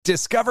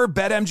Discover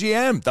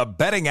BetMGM, the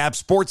betting app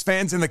sports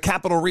fans in the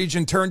capital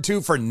region turn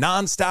to for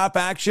nonstop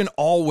action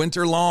all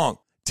winter long.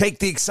 Take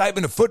the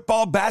excitement of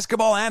football,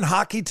 basketball, and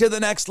hockey to the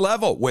next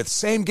level with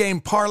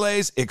same-game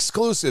parlays,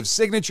 exclusive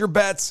signature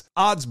bets,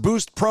 odds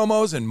boost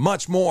promos, and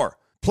much more.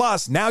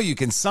 Plus, now you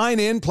can sign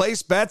in,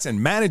 place bets,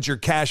 and manage your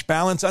cash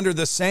balance under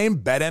the same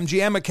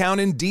BetMGM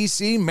account in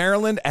D.C.,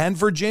 Maryland, and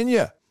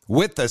Virginia.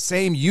 With the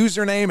same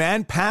username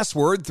and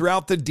password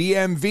throughout the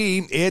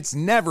DMV, it's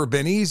never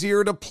been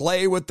easier to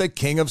play with the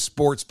king of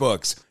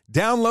sportsbooks.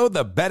 Download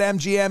the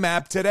BetMGM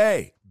app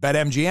today.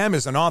 BetMGM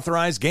is an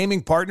authorized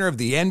gaming partner of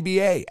the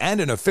NBA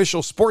and an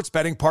official sports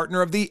betting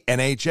partner of the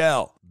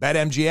NHL.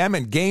 BetMGM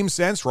and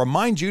GameSense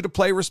remind you to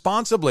play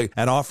responsibly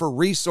and offer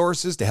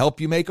resources to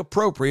help you make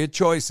appropriate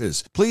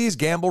choices. Please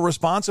gamble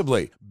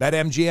responsibly.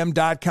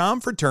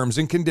 BetMGM.com for terms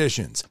and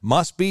conditions.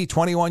 Must be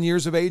 21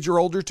 years of age or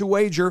older to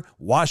wager.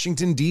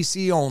 Washington,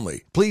 D.C.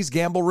 only. Please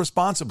gamble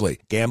responsibly.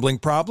 Gambling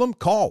problem?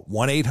 Call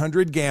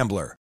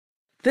 1-800-GAMBLER.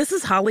 This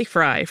is Holly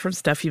Fry from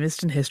Stuff You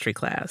Missed in History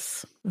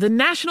class. The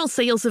national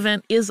sales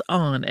event is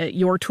on at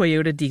your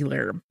Toyota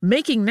dealer,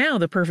 making now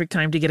the perfect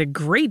time to get a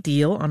great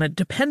deal on a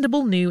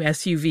dependable new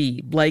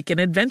SUV, like an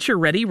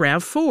adventure-ready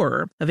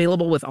RAV4.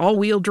 Available with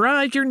all-wheel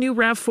drive, your new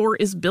RAV4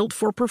 is built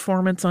for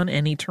performance on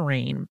any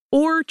terrain.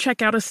 Or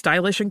check out a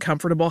stylish and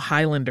comfortable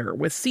Highlander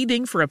with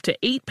seating for up to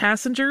 8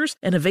 passengers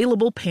and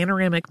available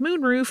panoramic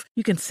moonroof.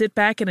 You can sit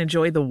back and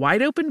enjoy the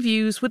wide-open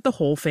views with the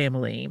whole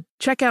family.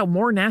 Check out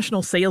more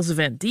national sales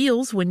event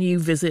deals when you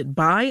visit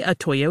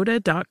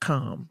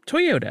buyatoyota.com.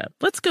 Toyota,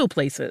 let's go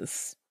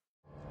places.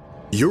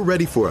 You're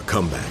ready for a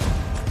comeback.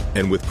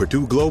 And with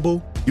Purdue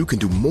Global, you can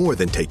do more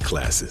than take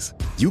classes.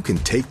 You can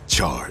take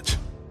charge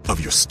of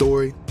your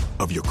story,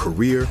 of your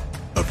career,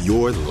 of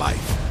your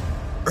life.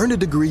 Earn a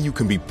degree you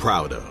can be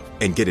proud of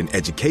and get an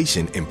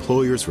education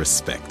employers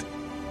respect.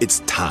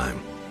 It's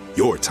time,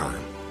 your time,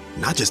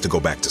 not just to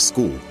go back to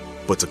school,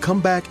 but to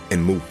come back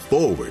and move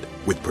forward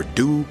with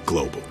Purdue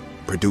Global,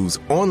 Purdue's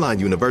online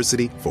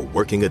university for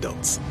working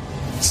adults.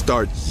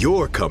 Start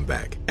your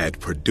comeback at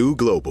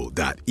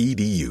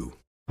purdueglobal.edu.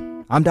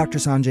 I'm Dr.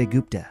 Sanjay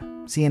Gupta,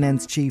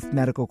 CNN's chief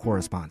medical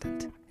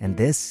correspondent, and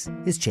this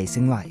is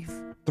Chasing Life.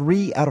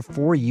 3 out of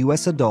 4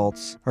 U.S.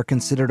 adults are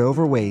considered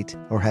overweight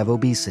or have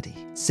obesity.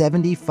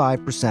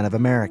 75% of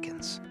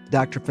Americans.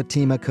 Dr.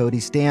 Fatima Cody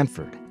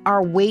Stanford.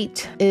 Our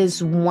weight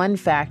is one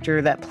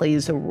factor that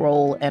plays a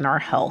role in our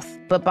health,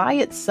 but by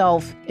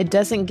itself, it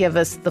doesn't give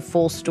us the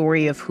full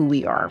story of who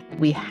we are.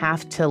 We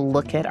have to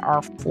look at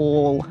our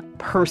full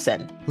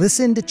person.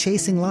 Listen to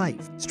Chasing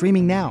Life,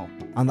 streaming now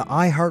on the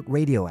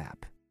iHeartRadio app.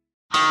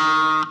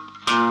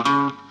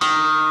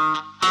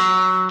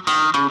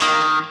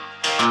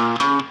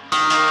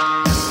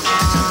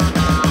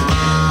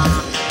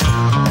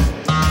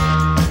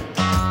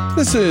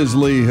 This is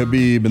Lee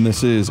Habib, and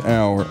this is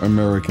Our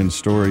American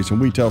Stories,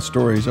 and we tell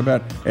stories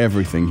about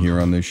everything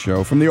here on this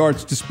show, from the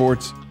arts to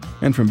sports,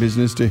 and from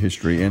business to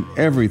history, and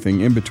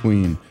everything in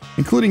between,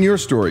 including your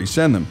stories.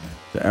 Send them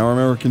to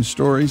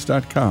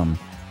ouramericanstories.com.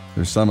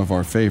 They're some of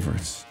our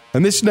favorites.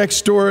 And this next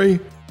story,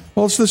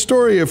 well, it's the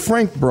story of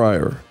Frank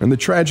Breyer and the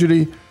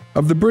tragedy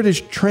of the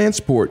British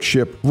transport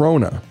ship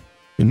Rona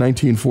in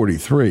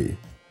 1943.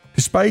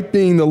 Despite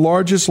being the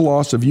largest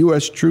loss of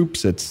U.S.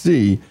 troops at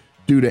sea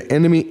due to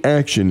enemy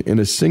action in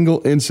a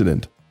single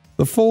incident,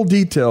 the full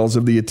details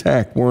of the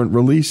attack weren't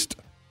released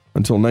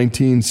until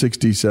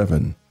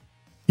 1967.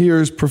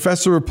 Here's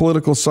Professor of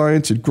Political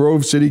Science at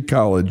Grove City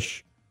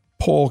College,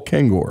 Paul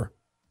Kengor,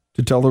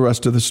 to tell the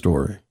rest of the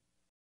story.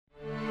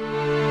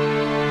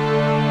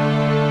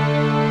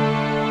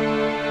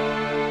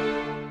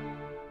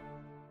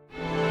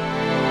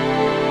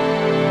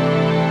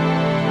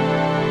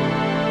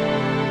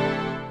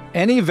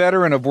 Any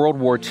veteran of World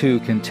War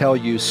II can tell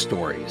you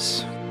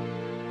stories.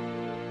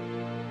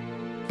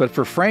 But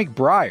for Frank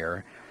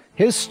Breyer,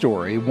 his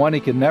story, one he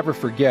could never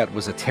forget,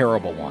 was a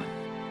terrible one.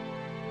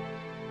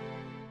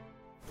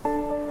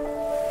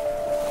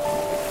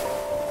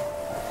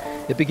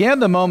 It began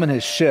the moment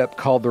his ship,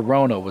 called the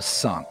Rona, was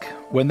sunk.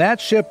 When that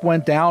ship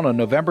went down on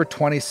November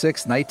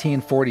 26,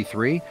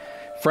 1943,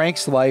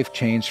 Frank's life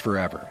changed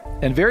forever.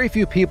 And very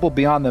few people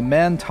beyond the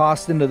men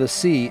tossed into the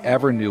sea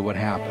ever knew what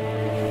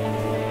happened.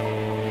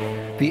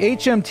 The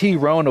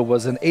HMT Rona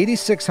was an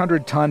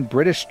 8,600-ton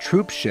British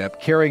troop ship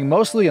carrying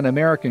mostly an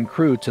American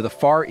crew to the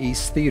Far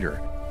East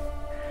Theater.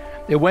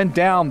 It went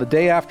down the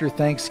day after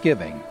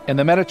Thanksgiving in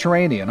the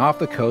Mediterranean off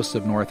the coast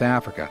of North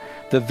Africa,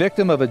 the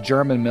victim of a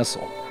German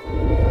missile.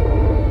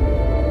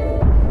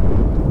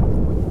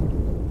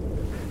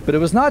 But it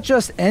was not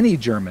just any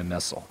German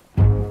missile.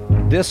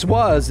 This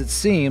was, it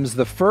seems,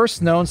 the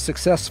first known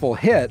successful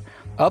hit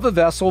of a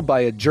vessel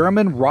by a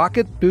German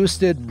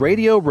rocket-boosted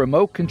radio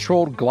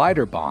remote-controlled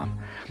glider bomb,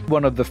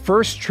 one of the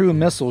first true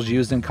missiles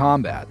used in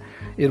combat.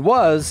 It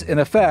was, in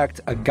effect,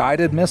 a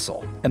guided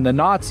missile, and the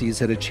Nazis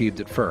had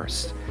achieved it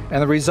first.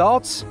 And the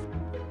results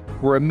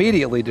were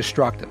immediately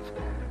destructive.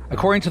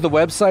 According to the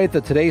website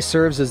that today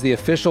serves as the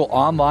official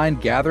online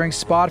gathering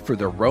spot for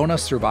the Rona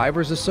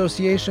Survivors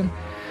Association,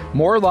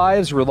 More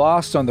lives were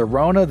lost on the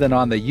Rona than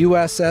on the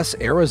USS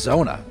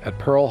Arizona at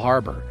Pearl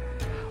Harbor.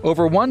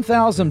 Over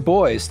 1,000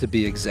 boys, to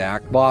be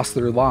exact, lost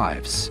their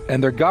lives,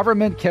 and their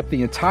government kept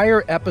the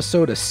entire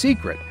episode a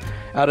secret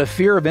out of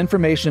fear of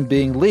information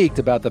being leaked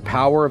about the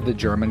power of the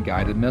German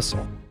guided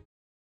missile.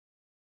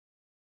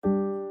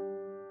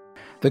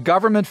 The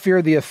government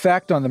feared the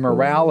effect on the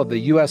morale of the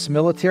U.S.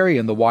 military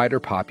and the wider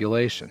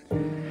population.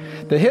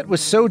 The hit was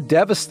so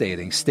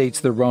devastating, states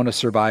the Rona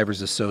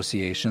Survivors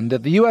Association,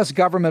 that the U.S.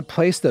 government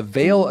placed a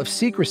veil of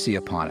secrecy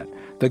upon it.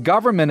 The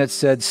government, it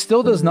said,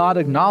 still does not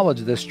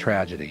acknowledge this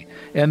tragedy,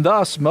 and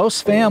thus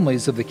most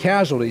families of the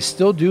casualties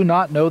still do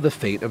not know the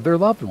fate of their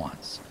loved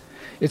ones.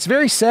 It's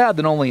very sad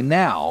that only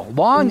now,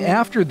 long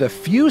after the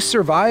few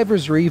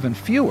survivors are even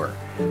fewer,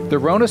 the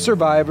Rona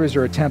survivors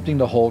are attempting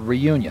to hold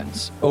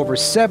reunions, over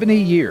 70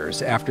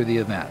 years after the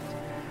event.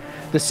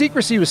 The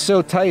secrecy was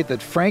so tight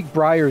that Frank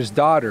Breyer's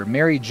daughter,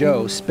 Mary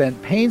Jo,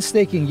 spent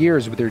painstaking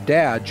years with her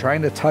dad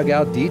trying to tug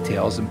out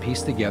details and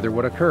piece together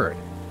what occurred.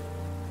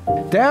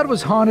 Dad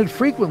was haunted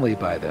frequently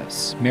by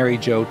this, Mary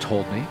Jo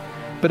told me,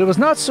 but it was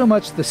not so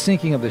much the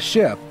sinking of the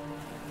ship,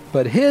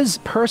 but his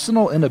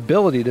personal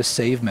inability to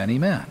save many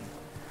men.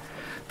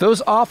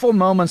 Those awful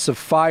moments of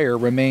fire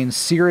remain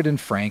seared in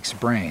Frank's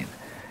brain.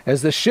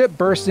 As the ship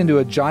burst into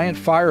a giant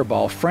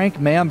fireball,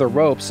 Frank manned the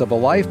ropes of a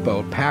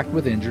lifeboat packed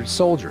with injured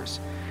soldiers.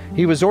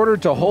 He was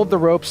ordered to hold the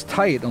ropes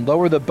tight and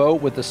lower the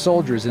boat with the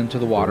soldiers into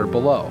the water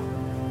below.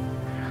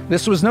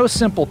 This was no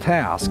simple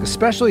task,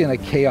 especially in a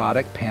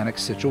chaotic,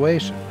 panicked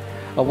situation.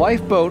 A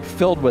lifeboat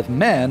filled with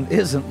men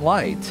isn't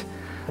light.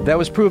 That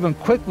was proven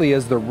quickly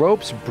as the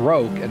ropes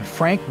broke and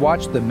Frank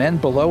watched the men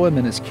below him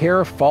in his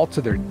care fall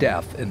to their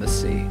death in the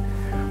sea.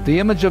 The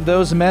image of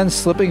those men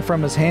slipping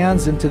from his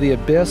hands into the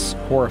abyss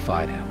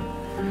horrified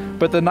him.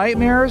 But the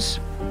nightmares,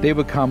 they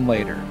would come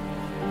later.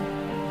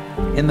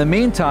 In the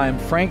meantime,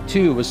 Frank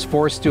too was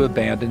forced to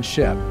abandon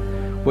ship,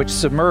 which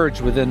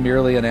submerged within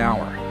merely an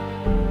hour.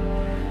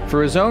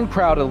 For his own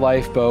crowded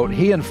lifeboat,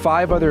 he and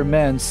 5 other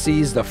men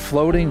seized a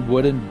floating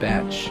wooden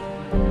bench.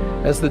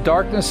 As the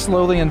darkness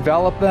slowly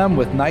enveloped them,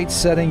 with night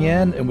setting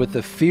in and with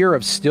the fear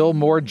of still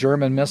more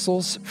German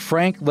missiles,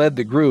 Frank led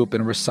the group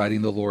in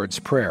reciting the Lord's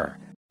Prayer.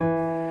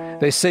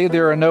 They say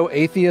there are no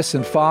atheists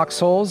in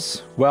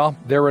foxholes. Well,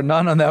 there were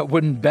none on that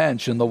wooden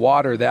bench in the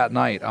water that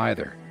night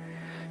either.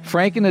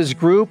 Frank and his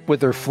group, with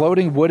their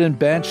floating wooden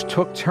bench,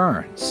 took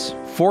turns.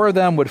 4 of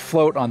them would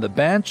float on the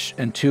bench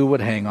and 2 would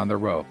hang on the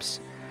ropes.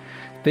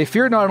 They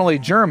feared not only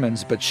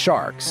Germans, but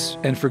sharks,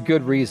 and for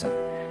good reason.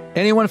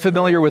 Anyone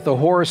familiar with the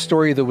horror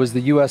story that was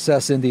the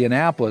USS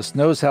Indianapolis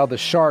knows how the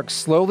sharks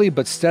slowly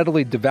but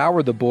steadily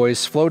devoured the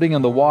boys floating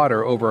in the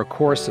water over a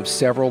course of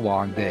several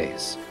long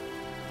days.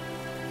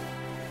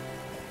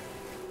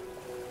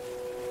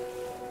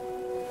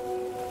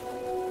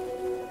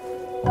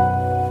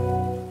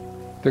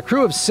 The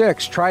crew of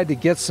 6 tried to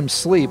get some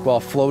sleep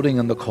while floating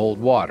in the cold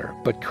water,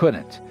 but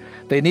couldn't.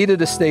 They needed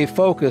to stay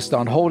focused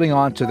on holding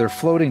on to their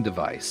floating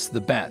device,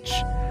 the bench.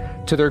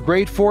 To their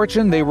great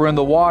fortune, they were in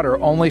the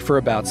water only for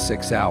about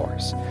 6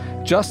 hours.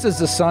 Just as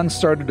the sun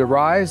started to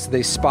rise,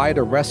 they spied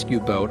a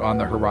rescue boat on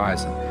the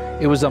horizon.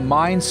 It was a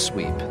mine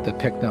sweep that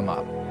picked them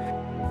up.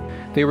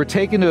 They were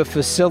taken to a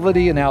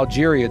facility in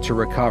Algeria to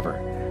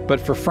recover.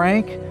 But for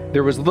Frank,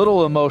 there was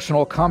little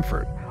emotional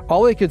comfort.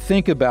 All he could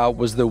think about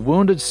was the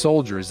wounded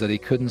soldiers that he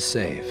couldn't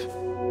save.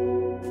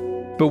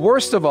 But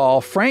worst of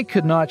all, Frank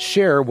could not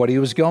share what he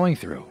was going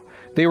through.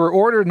 They were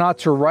ordered not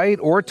to write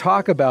or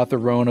talk about the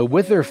Rona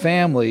with their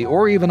family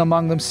or even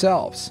among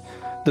themselves.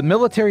 The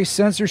military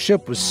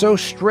censorship was so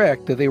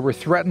strict that they were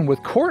threatened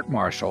with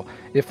court-martial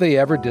if they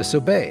ever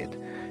disobeyed.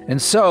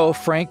 And so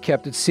Frank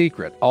kept it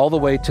secret all the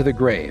way to the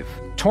grave,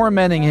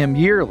 tormenting him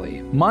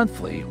yearly,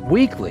 monthly,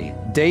 weekly,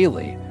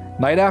 daily,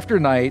 night after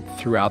night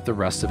throughout the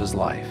rest of his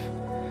life.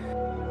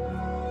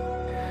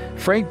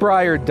 Frank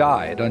Breyer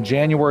died on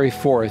January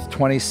 4th,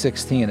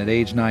 2016 at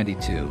age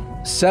 92,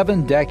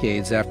 7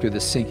 decades after the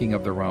sinking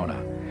of the Rona.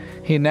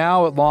 He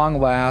now at long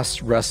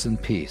last rests in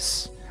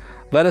peace.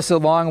 Let us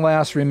at long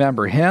last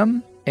remember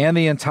him and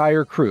the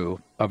entire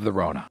crew of the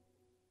Rona.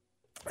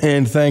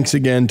 And thanks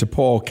again to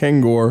Paul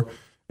Kengor,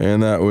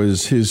 and that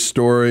was his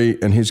story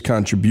and his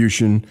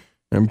contribution.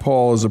 And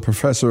Paul is a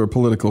professor of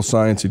political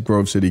science at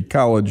Grove City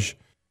College.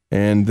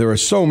 And there are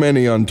so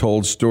many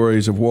untold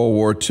stories of World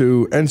War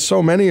II and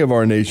so many of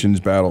our nation's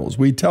battles.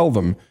 We tell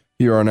them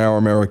here on Our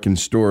American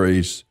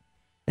Stories.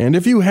 And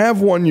if you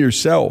have one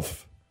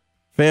yourself,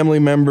 family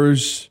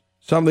members,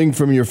 something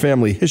from your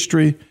family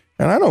history,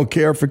 and I don't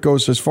care if it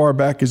goes as far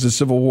back as the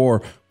Civil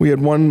War. We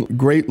had one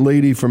great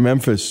lady from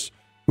Memphis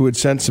who had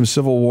sent some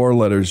Civil War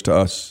letters to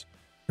us,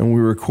 and we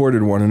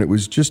recorded one, and it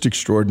was just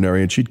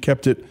extraordinary. And she'd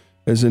kept it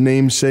as a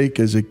namesake,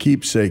 as a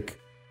keepsake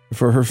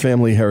for her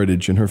family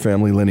heritage and her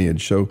family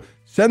lineage. So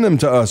send them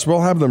to us.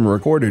 We'll have them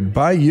recorded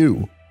by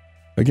you.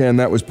 Again,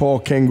 that was Paul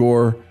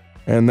Kengor,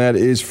 and that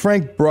is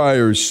Frank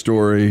Breyer's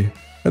story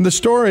and the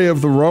story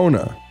of the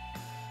Rona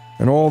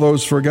and all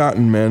those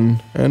forgotten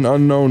men and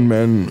unknown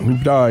men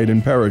who died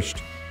and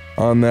perished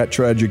on that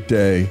tragic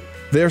day.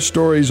 Their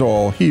stories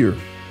all here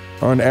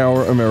on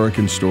Our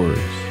American Stories.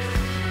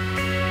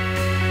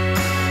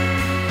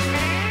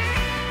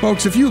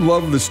 Folks, if you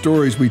love the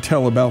stories we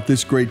tell about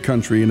this great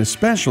country, and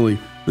especially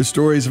the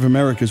stories of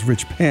America's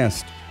rich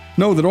past,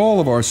 know that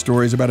all of our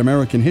stories about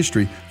American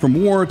history,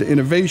 from war to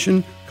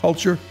innovation,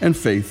 culture, and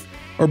faith,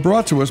 are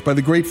brought to us by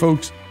the great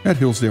folks at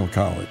Hillsdale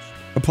College,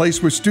 a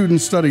place where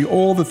students study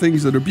all the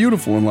things that are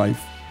beautiful in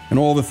life and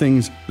all the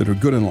things that are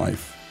good in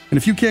life. And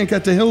if you can't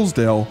get to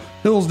Hillsdale,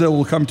 Hillsdale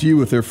will come to you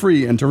with their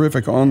free and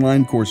terrific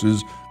online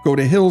courses. Go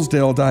to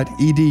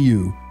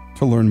hillsdale.edu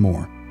to learn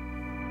more.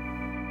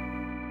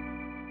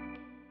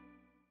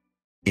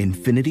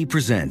 Infiniti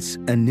presents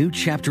a new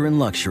chapter in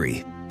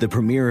luxury, the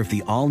premiere of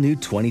the all-new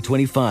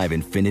 2025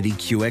 Infiniti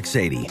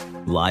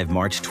QX80, live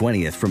March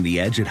 20th from the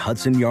Edge at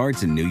Hudson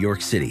Yards in New York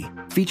City,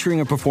 featuring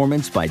a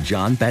performance by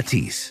Jon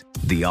Batiste.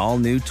 The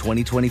all-new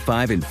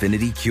 2025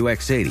 Infiniti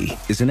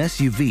QX80 is an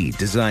SUV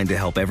designed to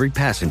help every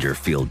passenger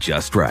feel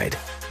just right.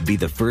 Be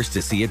the first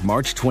to see it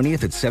March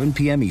 20th at 7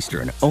 p.m.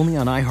 Eastern, only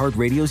on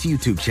iHeartRadio's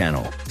YouTube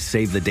channel.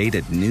 Save the date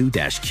at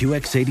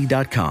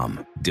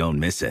new-QX80.com. Don't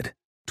miss it.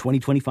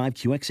 2025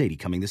 QX80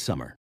 coming this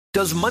summer.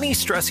 Does money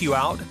stress you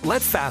out?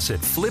 Let Facet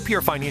flip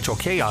your financial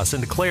chaos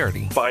into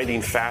clarity. Finding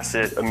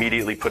Facet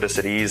immediately put us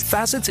at ease.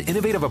 Facet's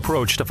innovative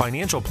approach to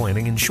financial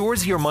planning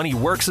ensures your money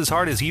works as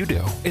hard as you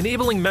do,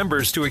 enabling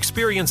members to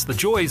experience the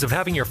joys of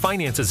having your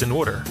finances in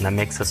order. And that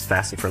makes us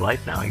Facet for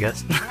life now, I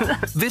guess.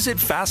 Visit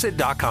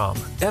Facet.com,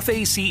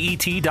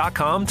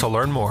 FACET.com to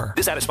learn more.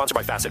 This ad is sponsored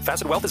by Facet.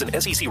 Facet Wealth is an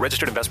SEC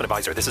registered investment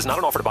advisor. This is not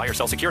an offer to buy or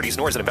sell securities,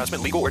 nor is it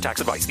investment, legal, or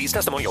tax advice. These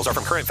testimonials are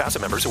from current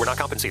Facet members who are not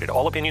compensated.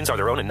 All opinions are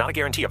their own and not a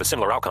guarantee of a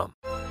similar outcome.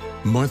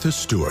 Martha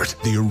Stewart,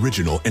 the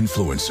original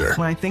influencer.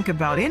 When I think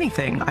about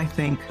anything, I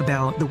think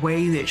about the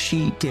way that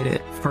she did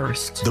it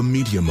first. The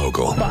media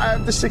mogul.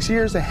 5 to 6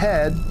 years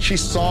ahead, she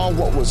saw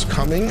what was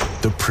coming.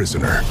 The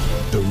prisoner.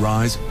 The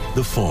rise,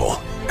 the fall,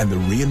 and the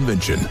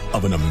reinvention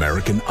of an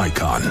American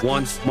icon.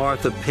 Once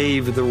Martha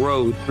paved the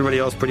road, everybody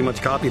else pretty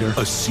much copied her.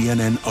 A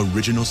CNN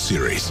original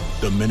series,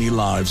 The Many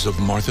Lives of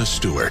Martha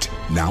Stewart,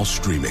 now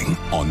streaming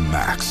on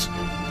Max.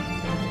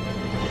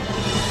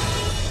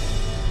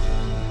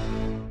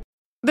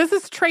 This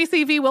is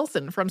Tracy V.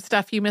 Wilson from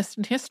Stuff You Missed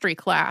in History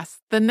class.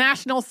 The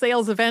national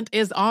sales event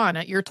is on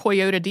at your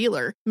Toyota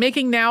dealer,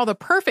 making now the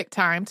perfect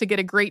time to get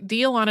a great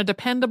deal on a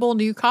dependable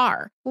new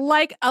car.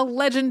 Like a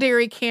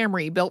legendary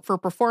Camry built for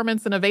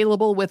performance and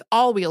available with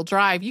all-wheel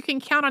drive, you can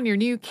count on your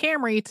new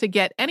Camry to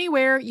get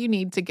anywhere you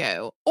need to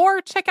go.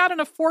 Or check out an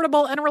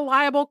affordable and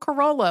reliable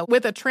Corolla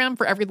with a trim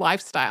for every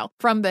lifestyle.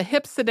 From the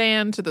hip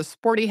sedan to the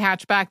sporty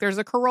hatchback, there's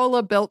a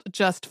Corolla built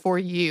just for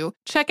you.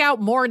 Check out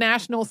more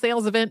national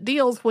sales event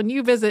deals when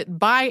you visit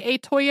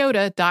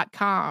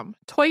buyatoyota.com.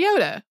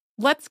 Toyota,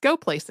 let's go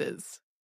places.